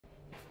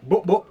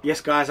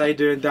Yes guys, how you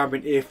doing? Darren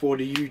Bent here for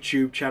the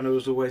YouTube channel.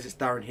 As always, it's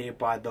Darren here,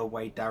 by the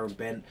way, Darren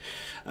Bent.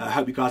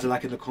 Hope you guys are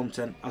liking the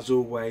content as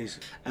always.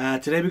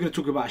 Today we're going to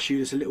talk about a shoe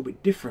that's a little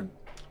bit different.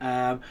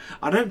 I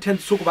don't tend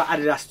to talk about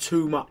Adidas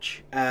too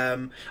much.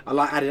 I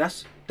like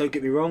Adidas, don't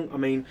get me wrong. I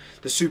mean,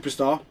 the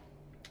Superstar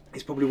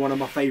is probably one of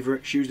my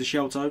favourite shoes, the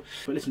shell toe.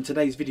 But listen,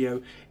 today's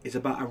video is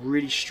about a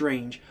really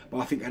strange, but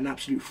I think an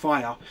absolute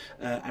fire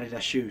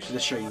Adidas shoe. So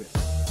let's show you it.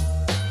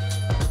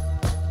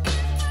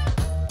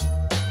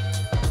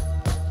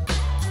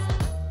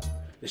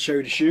 Let's show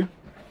you the shoe.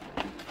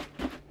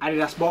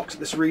 Adidas box,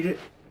 let's read it.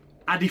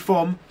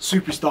 ADIFOM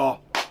Superstar.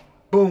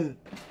 Boom.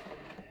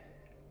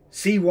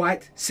 C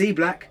white, C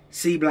black,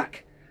 C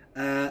black.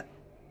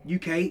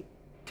 UK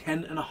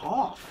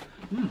 10.5.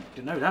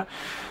 Didn't know that.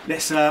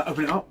 Let's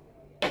open it up.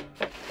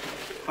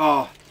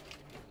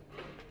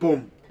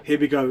 Boom. Here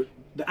we go.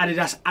 The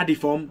Adidas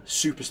ADIFOM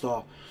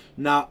Superstar.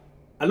 Now,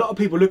 a lot of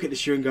people look at this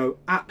shoe and go,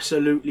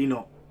 absolutely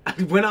not.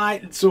 When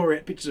I saw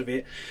it, pictures of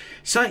it,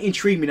 something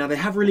intrigued me. Now, they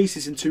have released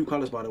this in two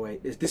colours, by the way.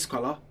 There's this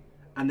colour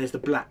and there's the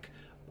black.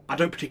 I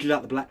don't particularly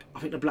like the black. I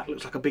think the black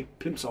looks like a big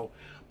plimsoll.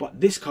 But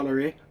this colour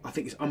here, I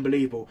think is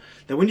unbelievable.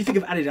 Now, when you think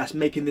of Adidas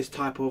making this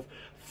type of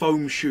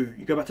foam shoe,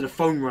 you go back to the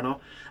foam runner,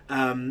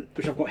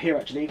 which I've got here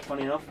actually,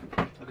 funny enough.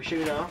 I can show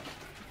you now.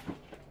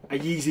 A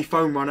Yeezy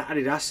foam runner,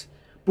 Adidas.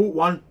 Bought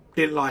one,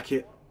 didn't like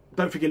it.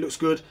 Don't think it looks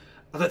good.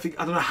 I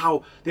don't know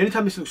how. The only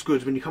time this looks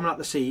good is when you're coming out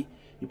the sea,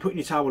 you're putting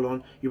your towel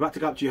on, you're about to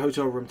go up to your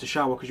hotel room to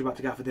shower because you're about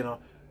to go out for dinner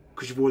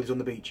because you've worn these on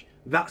the beach.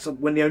 That's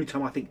when the only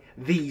time I think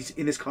these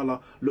in this colour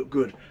look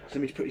good. So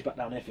let me just put these back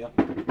down there for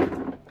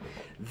you.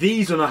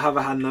 These, on the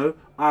other hand, though,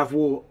 I've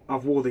wore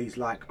these.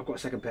 Like, I've got a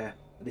second pair.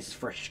 This is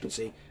fresh, as you can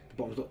see. The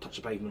bottom's not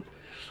touched the pavement.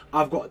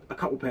 I've got a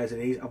couple pairs of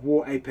these. I've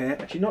wore a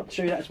pair. Actually, not to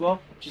show you that as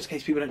well, just in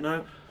case people don't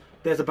know.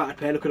 There's a battered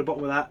pair. Look at the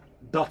bottom of that.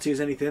 Dirty as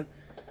anything.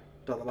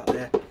 Got that back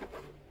there.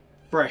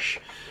 Fresh.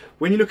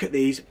 When you look at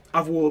these,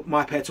 I've wore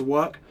my pair to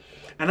work.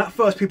 And at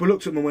first people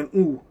looked at them and went,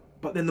 ooh.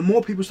 But then the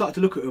more people started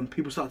to look at them,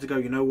 people started to go,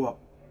 you know what?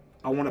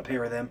 I want a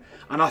pair of them.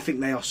 And I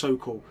think they are so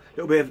cool. A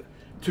little bit of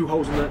two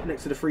holes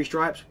next to the three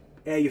stripes.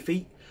 Air your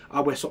feet. I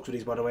wear socks with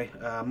these, by the way.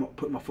 I'm not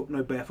putting my foot,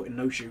 no barefoot in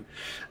no shoe.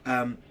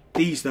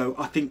 These though,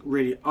 I think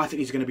these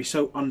are going to be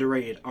so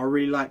underrated. I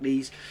really like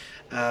these.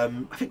 I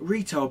think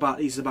retail about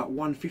these is about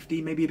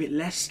 150, maybe a bit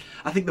less.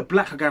 I think the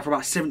black I go for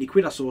about 70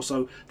 quid I saw,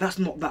 so that's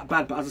not that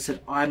bad. But as I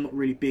said, I'm not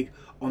really big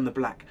on the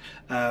black.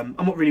 I'm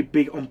not really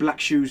big on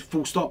black shoes,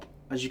 full stop,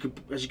 as you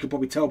could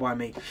probably tell by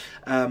me.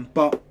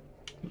 But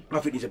I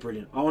think these are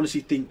brilliant. I honestly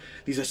think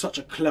these are such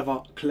a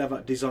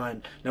clever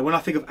design. Now, when I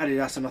think of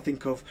Adidas and I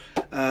think of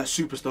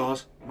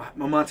Superstars,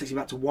 my mind takes me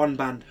back to one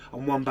band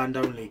and one band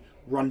only,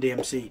 Run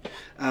DMC.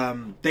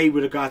 They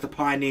were the guys, the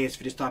pioneers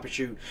for this type of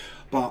shoe.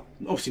 But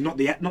obviously not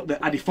the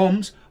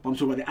ADIFOMs, but I'm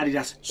talking about the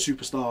Adidas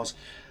Superstars.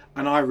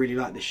 And I really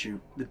like this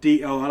shoe. The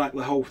detail, I like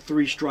the whole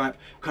three stripe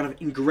kind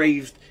of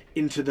engraved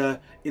into the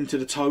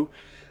toe.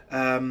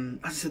 As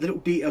I said, the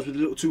little details with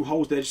the little two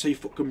holes there just so your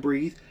foot can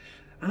breathe.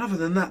 And other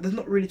than that, there's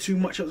not really too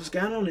much else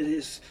going on.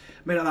 It's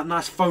made out of that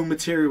nice foam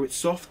material. It's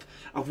soft.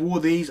 I've wore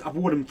these. I've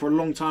worn them for a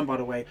long time, by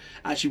the way.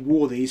 I actually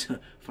wore these,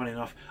 funny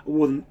enough. I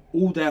wore them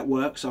all day at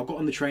work. So I got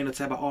on the train, I'd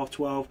say about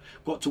 12:30.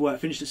 Got to work,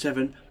 finished at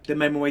 7. Then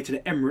made my way to the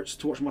Emirates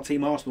to watch my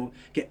team Arsenal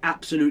get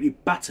absolutely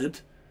battered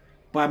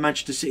by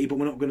Manchester City. But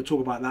we're not going to talk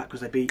about that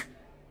because they beat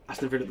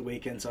Aston Villa at the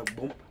weekend. So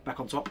boom,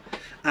 back on top.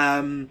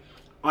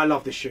 I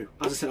love this shoe.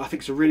 As I said, I think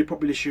it's a really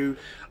popular shoe.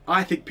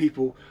 I think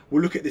people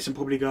will look at this and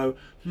probably go,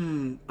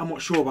 I'm not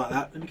sure about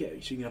that. Let me get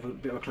it so you can have a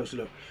bit of a closer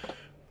look.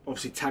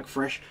 Obviously, tag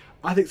fresh.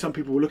 I think some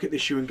people will look at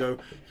this shoe and go,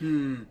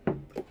 I'm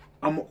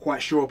not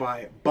quite sure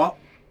about it. But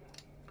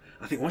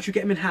I think once you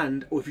get them in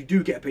hand, or if you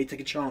do get a pair, take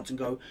a chance and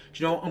go,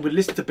 do you know what? I'm going to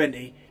listen to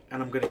Benty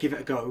and I'm going to give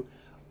it a go.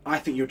 I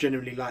think you'll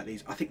genuinely like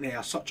these. I think they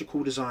are such a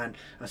cool design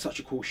and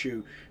such a cool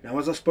shoe. Now,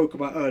 as I spoke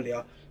about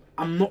earlier,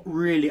 I'm not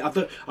really, I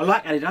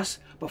like Adidas,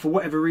 but for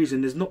whatever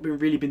reason, there's not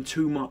really been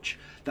too much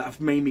that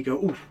have made me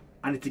go, oof,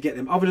 I need to get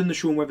them. Other than the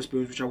Sean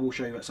Weatherspoons, which I will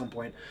show you at some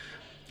point.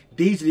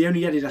 These are the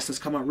only Adidas that's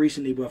come out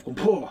recently where I've gone,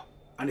 oh,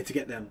 I need to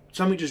get them.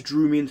 Something just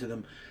drew me into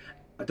them.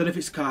 I don't know if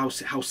it's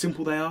how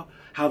simple they are,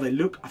 how they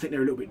look. I think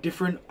they're a little bit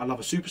different. I love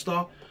a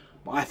Superstar,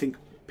 but I think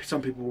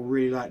some people will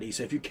really like these.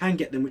 So if you can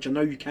get them, which I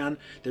know you can,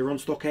 they're on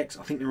StockX.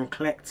 I think they're on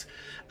Collect.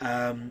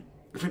 I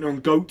think they're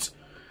on GOAT.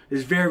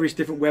 There's various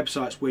different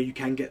websites where you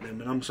can get them,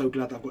 and I'm so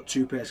glad that I've got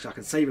two pairs, because I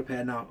can save a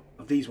pair now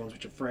of these ones,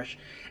 which are fresh,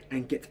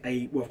 and get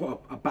I've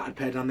got a battered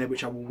pair down there,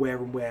 which I will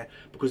wear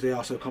because they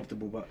are so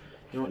comfortable. But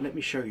you know what, let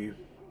me show you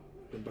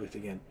them both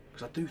again,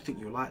 because I do think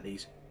you'll like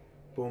these.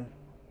 Boom,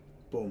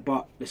 boom.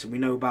 But listen, we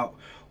know about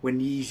when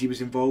Yeezy was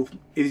involved.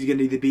 Is he going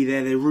to either be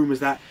there? There are rumours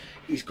that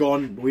he's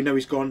gone. We know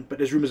he's gone, but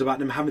there's rumours about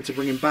them having to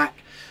bring him back.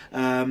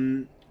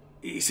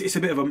 it's a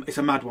bit of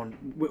a mad one.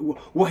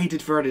 What he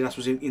did for Adidas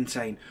was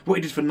insane. What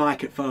he did for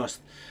Nike at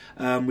first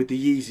with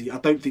the Yeezy, I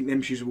don't think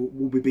them shoes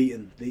will be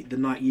beaten. The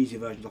Nike Yeezy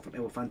versions, I think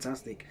they were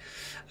fantastic.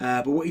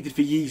 But what he did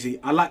for Yeezy,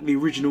 I like the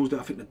originals.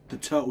 I think the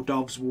Turtle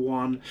Doves were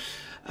one.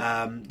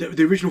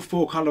 The original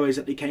 4 colorways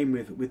that they came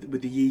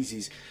with the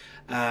Yeezys.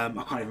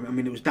 I can't even. I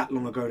mean, it was that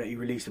long ago that he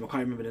released them. I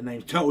can't remember the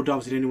names. Turtle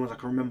Doves are the only ones I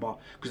can remember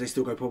because they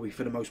still go probably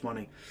for the most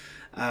money.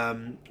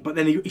 But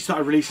then he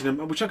started releasing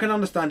them, which I can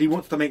understand. He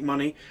wants to make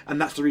money,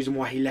 and that's the reason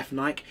why he left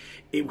Nike.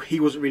 He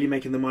wasn't really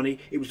making the money.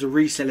 It was the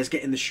resellers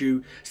getting the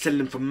shoe, selling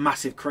them for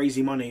massive,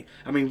 crazy money.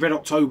 I mean, Red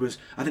Octobers,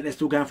 I think they're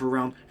still going for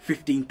around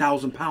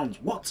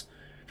 £15,000. What?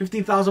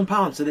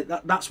 £15,000. So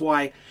that's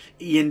why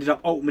he ended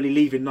up ultimately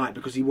leaving Nike,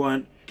 because he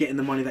weren't getting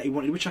the money that he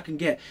wanted, which I can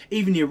get.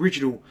 Even the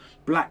original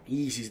black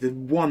Yeezys, the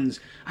ones,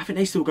 I think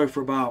they still go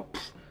for about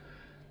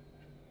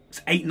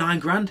 8-9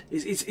 grand.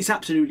 It's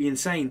absolutely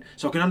insane.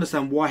 So I can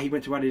understand why he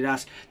went to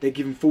Adidas. They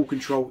give him full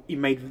control. He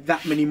made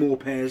that many more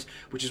pairs,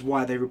 which is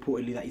why they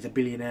reportedly that he's a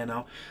billionaire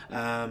now.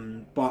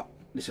 But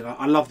listen,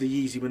 I love the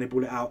Yeezy when they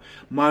brought it out.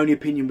 My only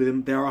opinion with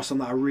them, there are some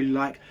that I really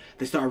like.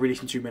 They started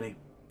releasing too many.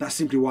 That's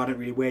simply why I don't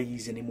really wear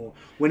Yeezy anymore.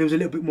 When it was a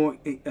little bit more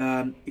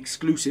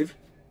exclusive,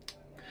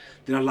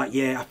 then I'm like,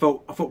 yeah, I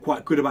felt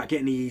quite good about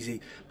getting the Yeezy.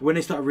 But when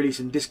they started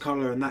releasing this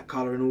colour and that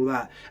colour and all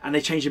that, and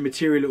they changed the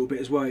material a little bit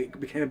as well, it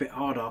became a bit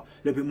harder, a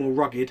little bit more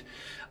rugged.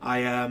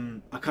 I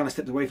kind of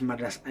stepped away from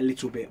Adidas a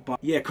little bit. But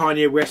yeah,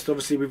 Kanye West,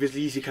 obviously with his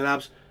Yeezy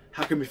collabs.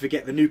 How can we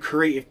forget the new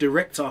creative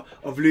director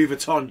of Louis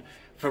Vuitton,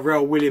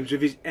 Pharrell Williams,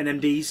 with his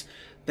NMDs?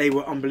 They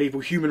were unbelievable.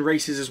 Human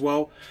races as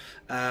well.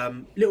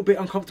 Little bit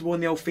uncomfortable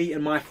on the old feet,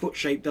 and my foot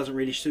shape doesn't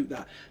really suit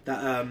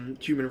that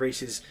Human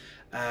Races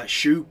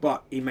shoe,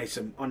 but he made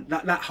some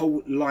that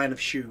whole line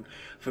of shoe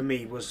for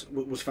me was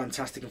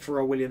fantastic. And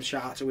Pharrell Williams,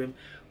 shout out to him,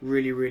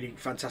 really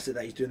fantastic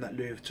that he's doing that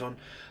Louis Vuitton.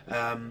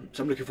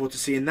 So I'm looking forward to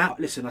seeing that.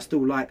 Listen, I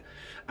still like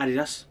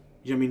Adidas.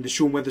 You know what I mean? The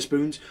Sean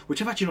Weatherspoons,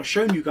 which I've actually not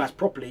shown you guys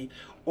properly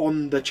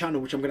on the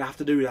channel, which I'm going to have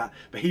to do that.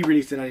 But he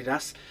released an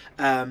Adidas.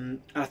 I'll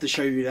have to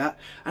show you that.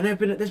 And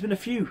there's been a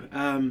few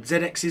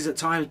ZXs at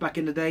times back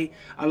in the day.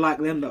 I like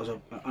them. That was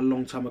a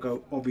long time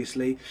ago,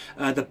 obviously.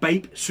 The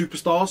Bape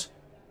Superstars,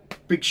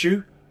 big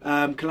shoe.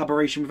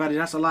 Collaboration with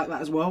Adidas, I like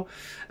that as well.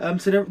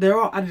 So there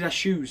are Adidas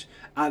shoes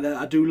that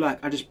I do like.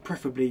 I just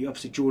preferably,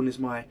 obviously, Jordan is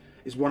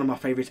one of my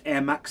favourites.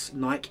 Air Max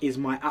Nike is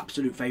my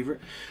absolute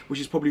favourite, which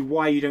is probably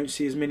why you don't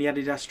see as many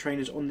Adidas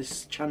trainers on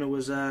this channel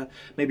as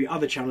maybe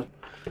other channels.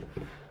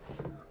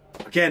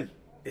 Again,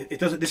 it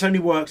doesn't. This only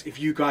works if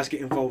you guys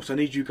get involved. So I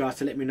need you guys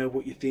to let me know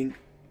what you think.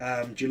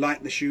 Do you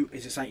like the shoe?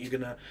 Is it something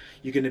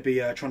you're gonna be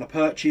trying to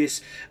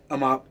purchase?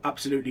 Am I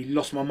absolutely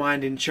lost my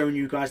mind in showing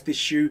you guys this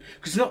shoe?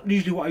 Because it's not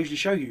usually what I usually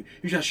show you.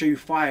 Usually I show you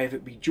 5.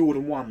 It'd be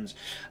Jordan 1s.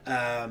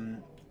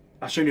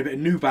 I've shown you a bit of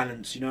New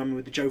Balance. You know, I mean,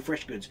 with the Joe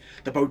Freshgoods,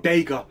 the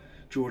Bodega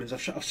Jordans.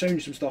 I've shown you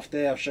some stuff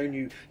there. I've shown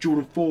you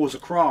Jordan 4s, the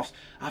Crafts.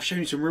 I've shown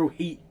you some real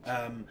heat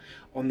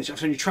on this. I've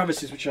shown you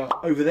Travis's, which are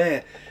over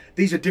there.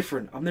 These are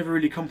different. I've never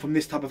really come from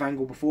this type of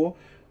angle before,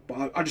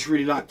 but I just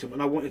really liked them,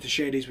 and I wanted to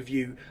share these with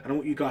you. And I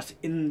want you guys to,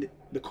 in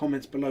the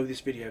comments below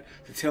this video,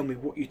 to tell me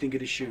what you think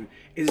of this shoe.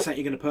 Is it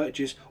something you're going to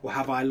purchase, or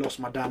have I lost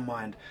my damn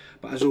mind?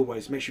 But as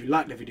always, make sure you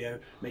like the video,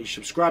 make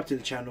sure you subscribe to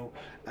the channel,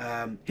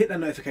 hit that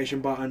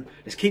notification button.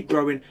 Let's keep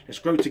growing, let's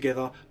grow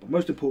together. But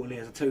most importantly,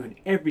 as I tell you in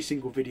every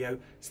single video,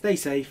 stay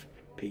safe,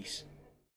 peace.